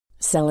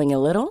Selling a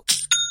little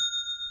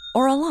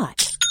or a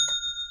lot?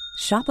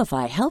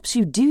 Shopify helps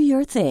you do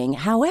your thing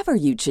however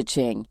you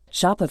cha-ching.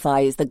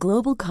 Shopify is the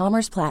global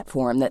commerce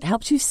platform that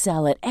helps you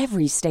sell at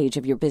every stage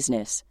of your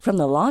business. From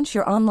the launch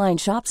your online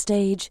shop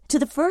stage to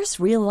the first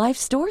real-life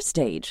store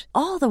stage,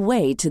 all the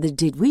way to the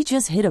did we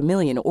just hit a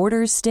million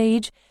orders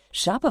stage.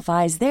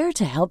 Shopify is there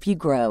to help you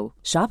grow.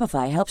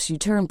 Shopify helps you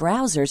turn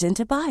browsers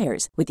into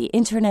buyers with the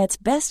internet's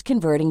best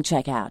converting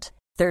checkout.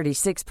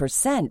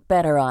 36%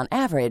 better on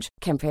average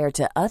compared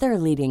to other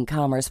leading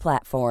commerce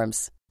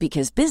platforms.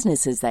 Because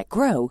businesses that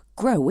grow,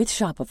 grow with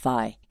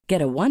Shopify.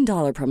 Get a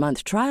 $1 per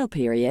month trial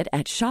period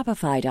at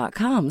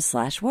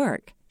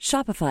shopify.com/work.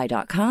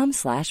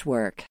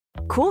 Shopify.com/work.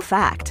 Cool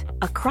fact,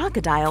 a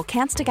crocodile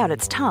can't stick out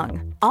its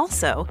tongue.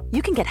 Also,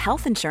 you can get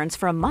health insurance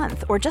for a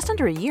month or just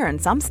under a year in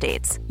some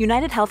states.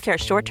 United Healthcare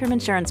short-term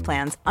insurance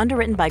plans,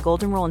 underwritten by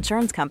Golden Rule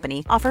Insurance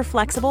Company, offer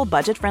flexible,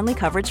 budget-friendly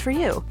coverage for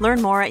you.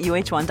 Learn more at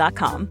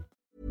UH1.com.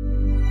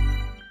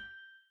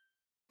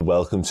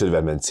 Welcome to the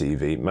Redmen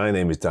TV. My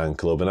name is Dan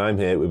KLOPP and I'm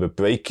here with a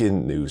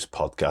breaking news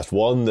podcast.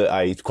 One that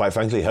I quite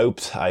frankly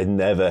hoped I'd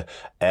never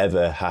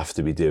ever have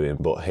to be doing,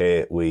 but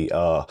here we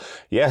are.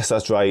 Yes,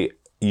 that's right.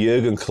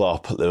 JURGEN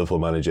KLOPP, Liverpool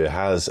manager,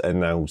 has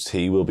announced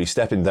he will be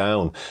stepping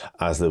down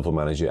as Liverpool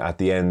manager at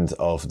the end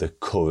of the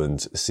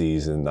current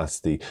season. That's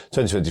the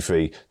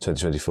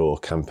 2023-2024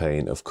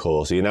 campaign, of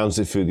course. He announced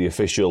it through the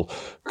official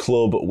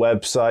club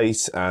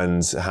website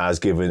and has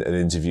given an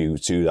interview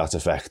to that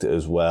effect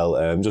as well.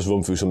 Just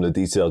run through some of the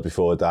details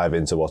before I dive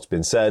into what's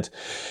been said.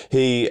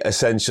 He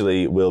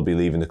essentially will be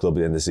leaving the club at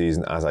the end of the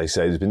season, as I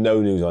say. There's been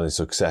no news on his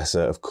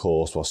successor, of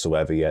course,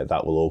 whatsoever yet.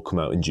 That will all come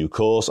out in due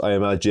course, I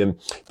imagine.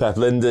 Pep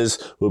Lijnders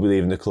will be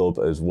leaving the club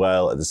as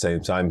well. At the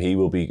same time, he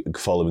will be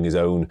following his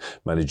own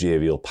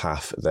managerial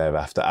path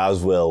thereafter,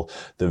 as will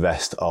the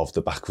rest of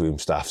the backroom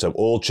staff. So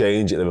all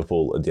change at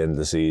Liverpool at the end of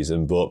the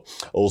season. But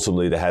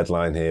ultimately, the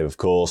headline here, of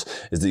course,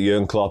 is that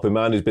Jurgen Klopp, a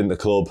man who's been at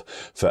the club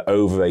for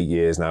over 8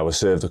 years now, has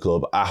served the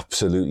club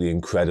absolutely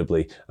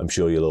incredibly. I'm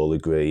sure you'll all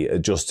agree.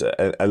 Just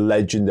a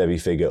legendary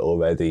figure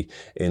already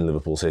in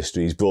Liverpool's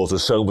history. He's brought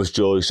us so much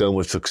joy, so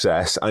much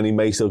success, and he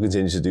may still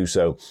continue to do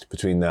so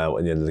between now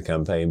and the end of the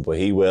campaign. But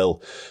he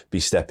will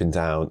be stepping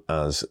down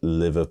as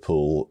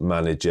Liverpool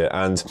manager,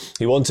 and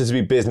he wanted to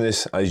be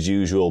business as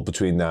usual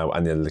between now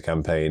and the end of the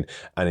campaign,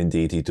 and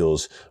indeed he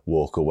does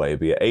walk away.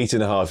 But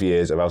 8.5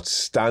 years of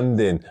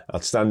outstanding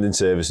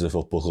service to the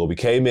football club. He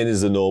came in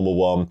as the normal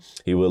one.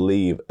 He will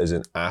leave as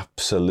an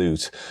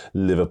absolute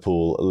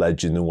Liverpool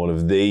legend and one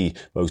of the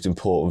most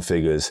important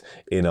figures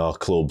in our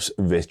club's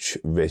rich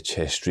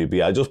history.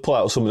 But I just pull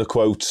out some of the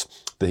quotes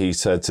that he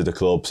said to the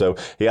club. So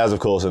he has, of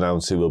course,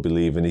 announced he will be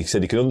leaving. He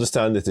said he can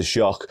understand it's a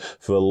shock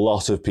for a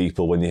lot of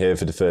people when you hear it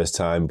for the first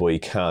time, but he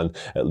can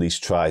at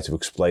least try to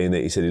explain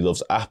it. He said he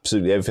loves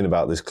absolutely everything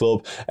about this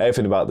club,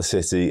 everything about the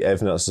city,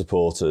 everything about the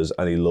supporters,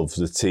 and he loves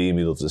the team,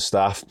 he loves the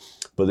staff.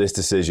 But this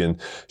decision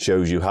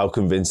shows you how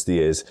convinced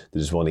he is that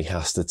it's one he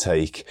has to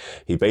take.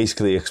 He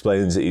basically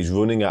explains that he's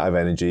running out of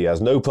energy. He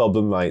has no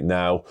problem right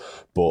now,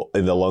 but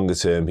in the longer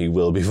term, he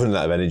will be running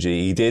out of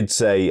energy. He did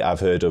say,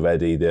 I've heard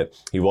already, that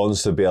he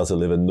wants to be able to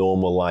live a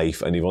normal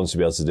life and he wants to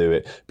be able to do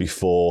it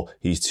before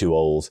he's too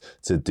old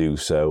to do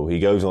so. He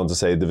goes on to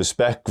say, the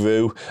respect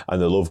grew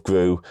and the love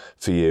grew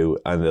for you,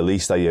 and the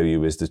least I owe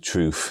you is the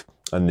truth.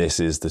 And this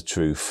is the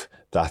truth.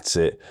 That's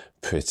it,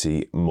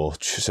 pretty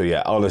much. So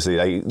yeah, honestly,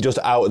 like, just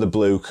out of the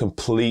blue,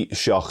 complete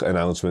shock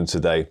announcement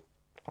today.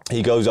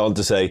 He goes on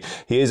to say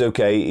he is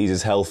okay, he's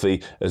as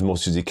healthy as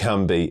much as he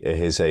can be at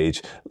his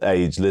age,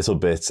 little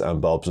bits and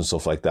bobs and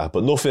stuff like that,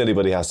 but nothing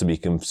anybody has to be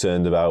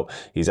concerned about.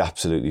 He's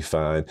absolutely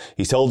fine.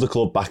 He told the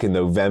club back in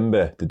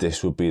November that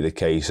this would be the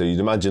case, so you'd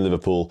imagine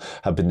Liverpool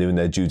have been doing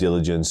their due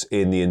diligence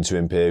in the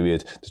interim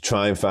period to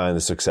try and find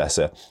the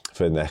successor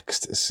for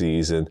next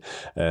season.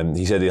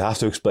 He said he'll have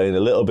to explain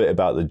a little bit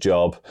about the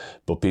job,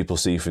 but people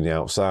see from the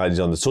outside. He's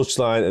on the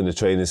touchline and the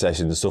training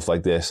sessions and stuff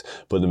like this,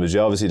 but the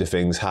majority of the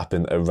things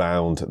happen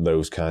around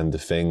those kind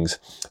of things.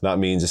 That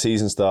means the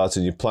season starts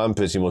and you plan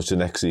pretty much the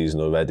next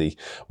season already.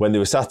 When they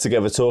were sat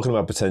together talking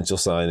about potential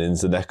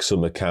signings, the next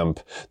summer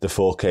camp, the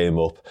thought came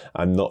up,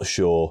 I'm not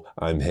sure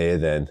I'm here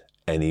then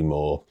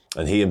anymore.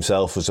 And he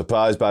himself was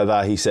surprised by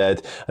that, he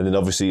said, and then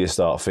obviously you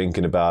start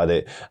thinking about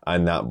it,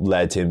 and that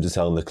led him to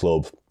telling the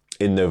club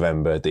in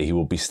November that he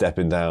will be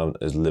stepping down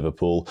as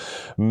Liverpool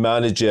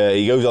manager.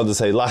 He goes on to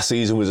say last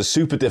season was a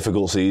super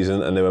difficult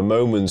season, and there were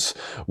moments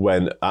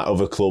when at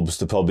other clubs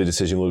the probably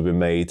decision would have been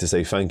made to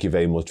say thank you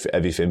very much for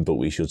everything, but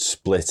we should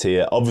split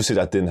here. Obviously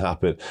that didn't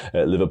happen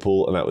at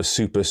Liverpool, and that was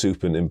super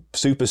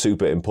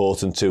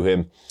important to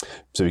him,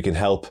 so he can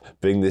help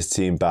bring this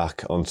team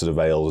back onto the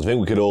rails. I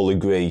think we could all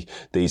agree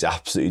that he's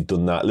absolutely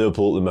done that.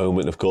 Liverpool at the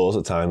moment, of course,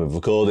 at the time of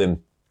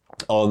recording,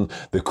 on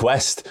the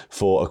quest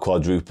for a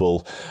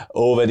quadruple,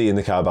 already in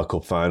the Carabao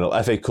Cup final,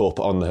 FA Cup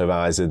on the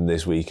horizon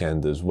this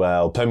weekend as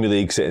well, Premier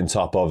League sitting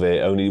top of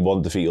it, only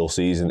one defeat all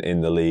season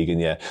in the league, and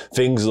yeah,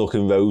 things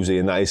looking rosy,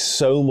 and that is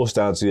so much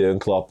down to Jurgen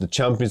Klopp. The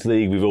Champions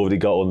League we've already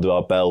got under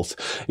our belt,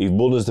 he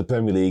won us the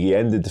Premier League, he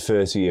ended the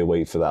 30-year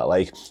wait for that.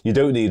 Like, you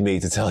don't need me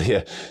to tell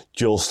you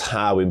just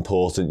how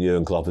important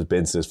Jurgen Klopp has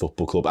been to this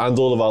football club and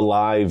all of our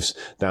lives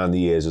down the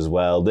years as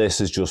well. This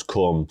has just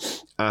come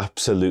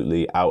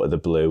absolutely out of the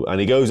blue. And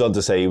he goes on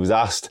to say, he was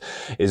asked,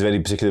 is there any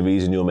particular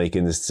reason you're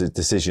making this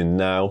decision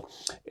now?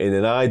 In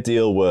an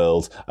ideal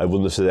world, I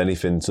wouldn't have said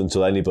anything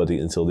until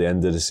the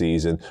end of the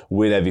season,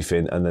 win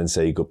everything and then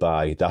say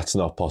goodbye. That's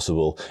not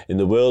possible. In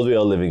the world we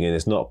are living in,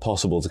 it's not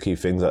possible to keep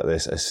things like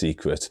this a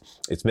secret.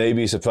 It's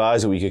maybe a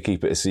surprise that we could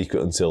keep it a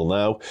secret until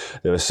now.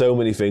 There are so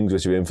many things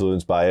which are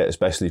influenced by it,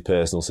 especially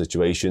personal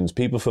situations.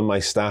 People from my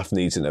staff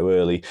need to know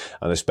early,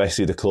 and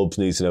especially the clubs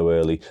need to know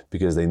early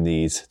because they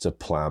need to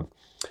plan.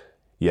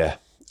 Yeah,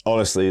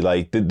 honestly,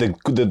 like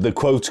the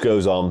quote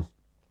goes on.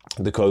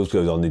 The quote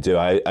goes on. They do.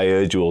 I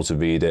urge you all to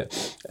read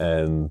it.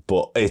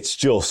 But it's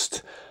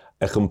just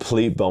a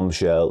complete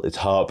bombshell. It's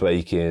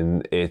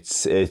heartbreaking.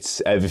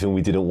 It's everything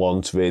we didn't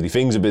want, really.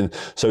 Things have been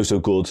so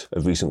good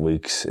of recent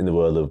weeks in the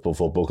world of Liverpool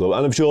Football Club,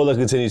 and I'm sure they'll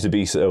continue to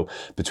be so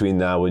between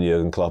now and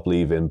Jurgen Klopp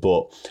leaving.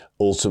 But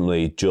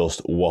ultimately,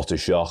 just what a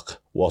shock.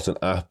 What an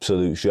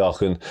absolute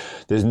shock. And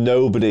there's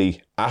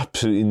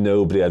absolutely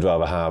nobody I'd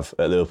rather have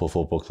at Liverpool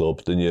Football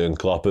Club than Jurgen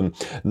Klopp. And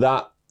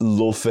that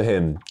love for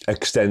him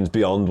extends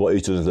beyond what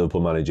he does as a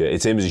Liverpool manager.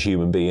 It's him as a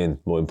human being,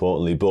 more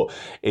importantly. But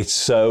it's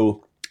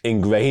so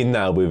ingrained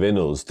now within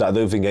us that I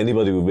don't think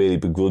anybody would really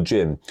begrudge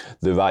him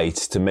the right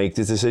to make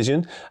this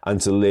decision and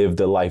to live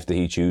the life that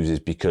he chooses,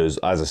 because,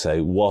 as I say,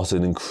 what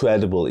an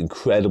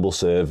incredible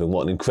servant,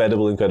 what an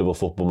incredible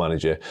football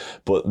manager.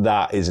 But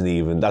that doesn't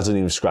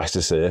even scratch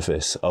the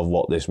surface of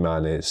what this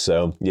man is.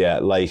 So yeah,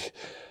 like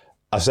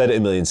I've said it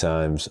a million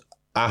times,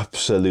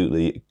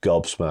 absolutely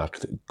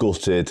gobsmacked,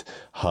 gutted,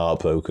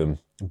 heartbroken.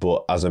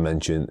 But as I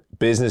mentioned,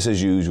 business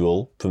as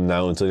usual from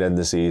now until the end of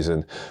the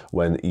season,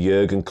 when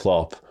Jurgen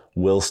Klopp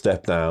will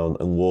step down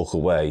and walk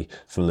away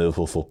from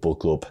Liverpool Football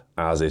Club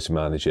as its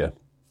manager.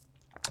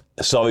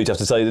 Sorry to have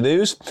to tell you the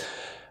news.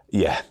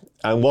 Yeah.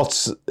 And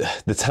what's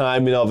the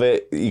timing of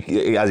it?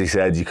 As he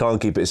said, you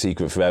can't keep it a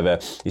secret forever.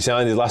 He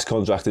signed his last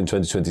contract in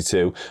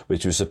 2022,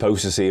 which was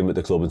supposed to see him at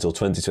the club until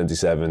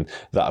 2027.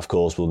 That, of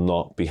course, will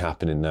not be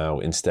happening now.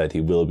 Instead, he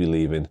will be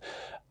leaving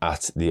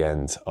at the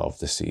end of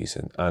the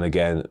season. And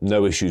again,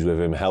 no issues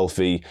with him.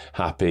 Healthy,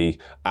 happy,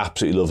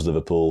 absolutely loves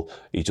Liverpool.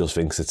 He just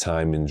thinks the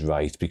timing's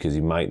right because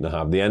he might not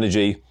have the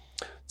energy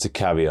to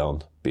carry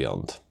on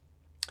beyond.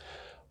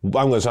 I'm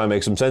going to try and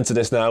make some sense of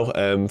this now.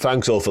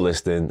 Thanks all for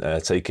listening.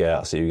 Take care.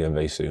 I'll see you again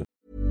very soon.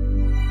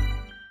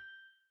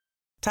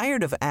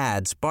 Tired of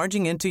ads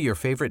barging into your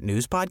favorite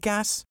news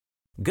podcasts?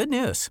 Good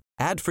news.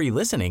 Ad-free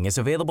listening is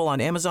available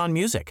on Amazon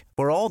Music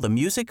for all the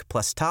music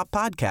plus top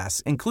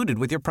podcasts included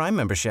with your Prime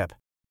membership.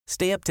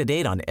 Stay up to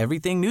date on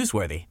everything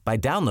newsworthy by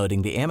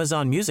downloading the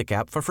Amazon Music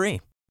app for free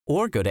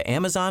or go to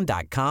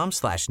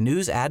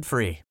amazon.com/news ad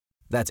free.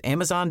 That's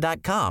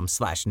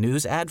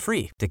amazon.com/news ad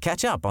free to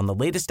catch up on the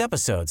latest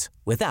episodes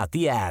without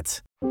the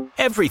ads.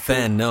 Every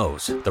fan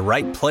knows the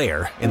right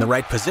player in the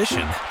right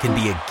position can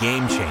be a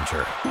game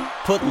changer.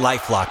 Put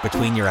LifeLock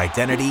between your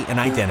identity and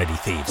identity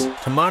thieves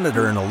to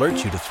monitor and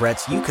alert you to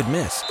threats you could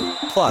miss.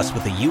 Plus,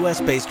 with a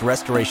U.S.-based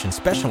restoration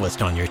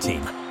specialist on your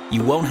team,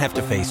 you won't have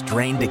to face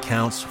drained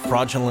accounts,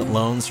 fraudulent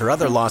loans, or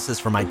other losses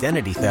from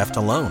identity theft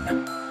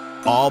alone.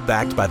 All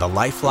backed by the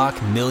LifeLock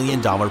 $1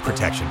 Million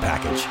Protection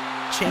Package.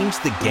 Change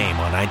the game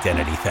on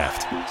identity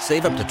theft.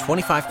 Save up to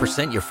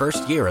 25% your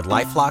first year at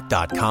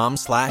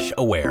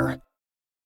LifeLock.com/aware.